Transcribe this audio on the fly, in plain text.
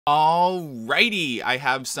Alrighty, I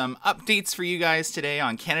have some updates for you guys today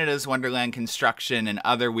on Canada's Wonderland construction and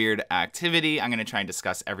other weird activity. I'm going to try and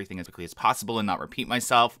discuss everything as quickly as possible and not repeat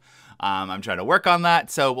myself. I'm trying to work on that,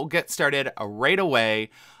 so we'll get started right away.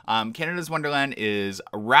 Canada's Wonderland is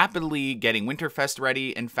rapidly getting Winterfest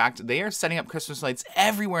ready. In fact, they are setting up Christmas lights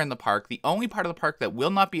everywhere in the park. The only part of the park that will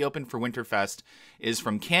not be open for Winterfest is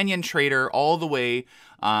from Canyon Trader all the way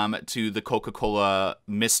to the Coca-Cola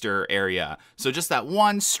Mister area. So just that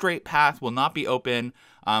one straight path will not be open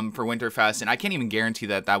for Winterfest, and I can't even guarantee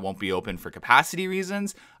that that won't be open for capacity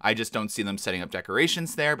reasons. I just don't see them setting up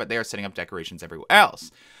decorations there, but they are setting up decorations everywhere else.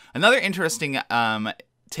 Another interesting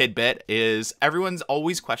tidbit is everyone's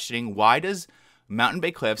always questioning, why does Mountain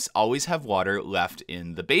Bay Cliffs always have water left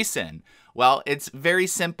in the basin? Well, it's very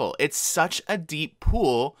simple. It's such a deep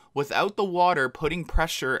pool, without the water putting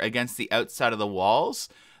pressure against the outside of the walls,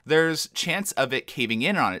 there's chance of it caving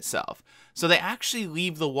in on itself. So they actually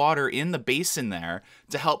leave the water in the basin there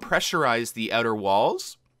to help pressurize the outer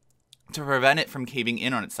walls to prevent it from caving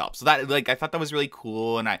in on itself. So that, I thought that was really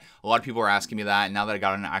cool, and a lot of people were asking me that, and now that I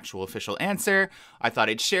got an actual official answer, I thought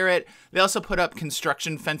I'd share it. They also put up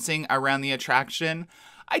construction fencing around the attraction.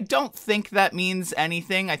 I don't think that means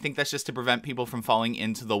anything. I think that's just to prevent people from falling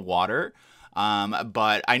into the water.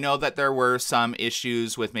 But I know that there were some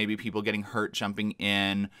issues with maybe people getting hurt jumping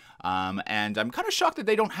in, and I'm kind of shocked that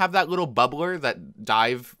they don't have that little bubbler that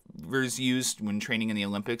divers used when training in the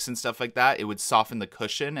Olympics and stuff like that. It would soften the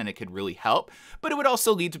cushion and it could really help, but it would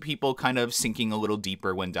also lead to people kind of sinking a little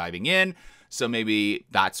deeper when diving in, so maybe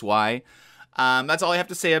that's why. That's all I have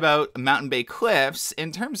to say about Mountain Bay Cliffs.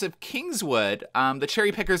 In terms of Kingswood, the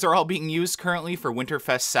cherry pickers are all being used currently for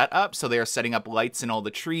Winterfest setup, so they are setting up lights in all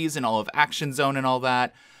the trees and all of Action Zone and all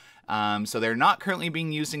that. So they're not currently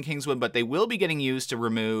being used in Kingswood, but they will be getting used to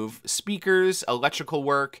remove speakers, electrical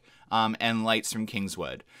work, and lights from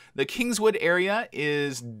Kingswood. The Kingswood area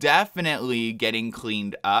is definitely getting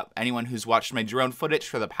cleaned up. Anyone who's watched my drone footage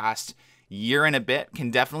for the past year and a bit can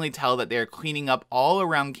definitely tell that they're cleaning up all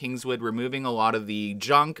around Kingswood, removing a lot of the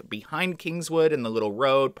junk behind Kingswood and the little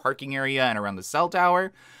road parking area and around the cell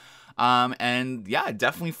tower. And yeah,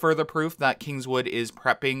 definitely further proof that Kingswood is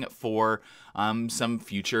prepping for some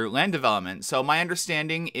future land development. So my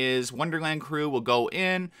understanding is Wonderland crew will go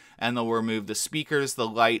in and they'll remove the speakers, the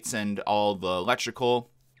lights, and all the electrical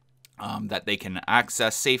that they can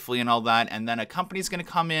access safely and all that. And then a company's going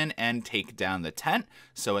to come in and take down the tent.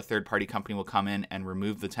 So a third-party company will come in and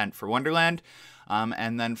remove the tent for Wonderland.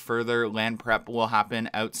 And then further land prep will happen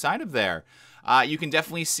outside of there. You can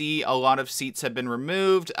definitely see a lot of seats have been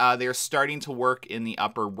removed. They're starting to work in the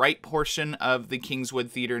upper right portion of the Kingswood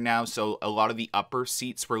Theater now. So a lot of the upper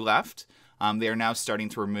seats were left. They are now starting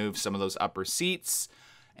to remove some of those upper seats.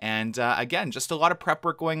 And again, just a lot of prep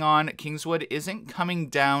work going on. Kingswood isn't coming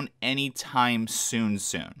down anytime soon,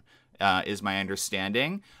 is my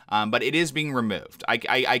understanding. But it is being removed.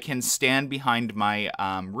 I can stand behind my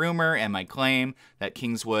rumor and my claim that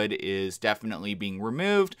Kingswood is definitely being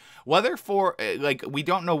removed. Whether for, we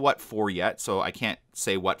don't know what for yet, so I can't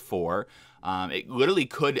say what for. It literally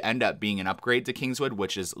could end up being an upgrade to Kingswood,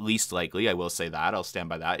 which is least likely. I will say that. I'll stand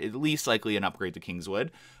by that. It's least likely an upgrade to Kingswood.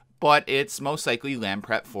 But it's most likely land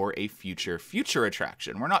prep for a future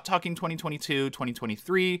attraction. We're not talking 2022,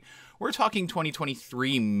 2023. We're talking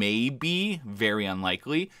 2023, maybe, very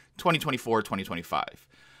unlikely, 2024, 2025.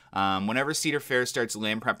 Whenever Cedar Fair starts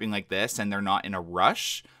land prepping like this and they're not in a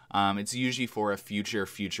rush, it's usually for a future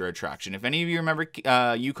attraction. If any of you remember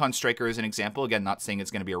Yukon Striker as an example, again, not saying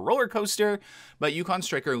it's going to be a roller coaster, but Yukon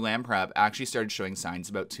Striker land prep actually started showing signs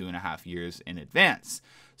about 2.5 years in advance.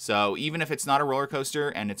 So even if it's not a roller coaster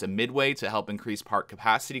and it's a midway to help increase park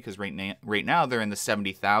capacity, because right now they're in the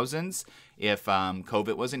 70,000s. If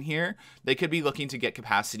COVID wasn't here, they could be looking to get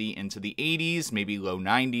capacity into the 80s, maybe low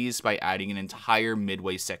 90s by adding an entire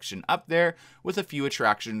midway section up there with a few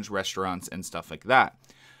attractions, restaurants, and stuff like that.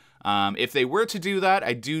 If they were to do that,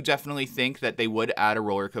 I do definitely think that they would add a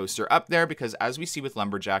roller coaster up there, because as we see with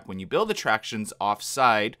Lumberjack, when you build attractions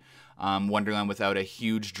offside Wonderland without a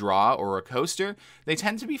huge draw or a coaster, they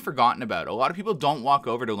tend to be forgotten about. A lot of people don't walk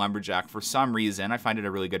over to Lumberjack for some reason. I find it a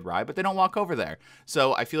really good ride, but they don't walk over there.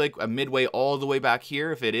 So I feel like a midway all the way back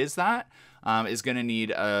here, if it is that, is going to need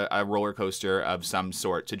a roller coaster of some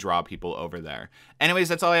sort to draw people over there. Anyways,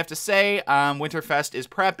 that's all I have to say. Winterfest is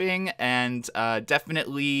prepping, and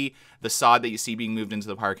definitely the sod that you see being moved into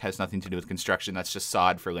the park has nothing to do with construction. That's just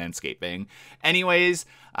sod for landscaping. Anyways,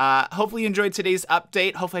 hopefully you enjoyed today's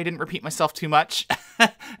update. Hopefully I didn't repeat myself too much.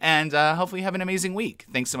 And hopefully you have an amazing week.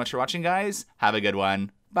 Thanks so much for watching, guys. Have a good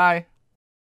one. Bye.